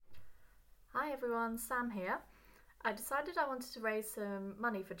Hi everyone, Sam here. I decided I wanted to raise some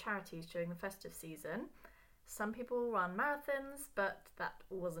money for charities during the festive season. Some people run marathons, but that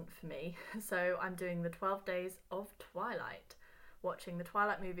wasn't for me. So I'm doing the 12 Days of Twilight, watching the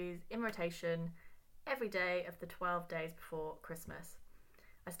Twilight movies in rotation every day of the 12 days before Christmas.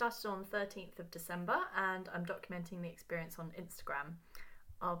 I started on the 13th of December and I'm documenting the experience on Instagram.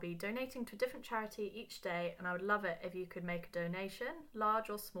 I'll be donating to a different charity each day, and I would love it if you could make a donation, large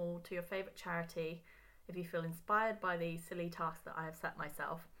or small, to your favourite charity if you feel inspired by the silly task that I have set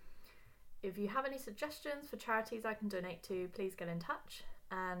myself. If you have any suggestions for charities I can donate to, please get in touch.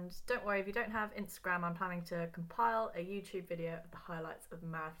 And don't worry, if you don't have Instagram, I'm planning to compile a YouTube video of the highlights of the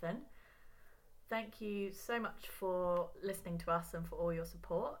marathon. Thank you so much for listening to us and for all your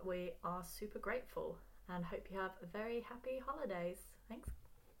support. We are super grateful and hope you have very happy holidays. Thanks.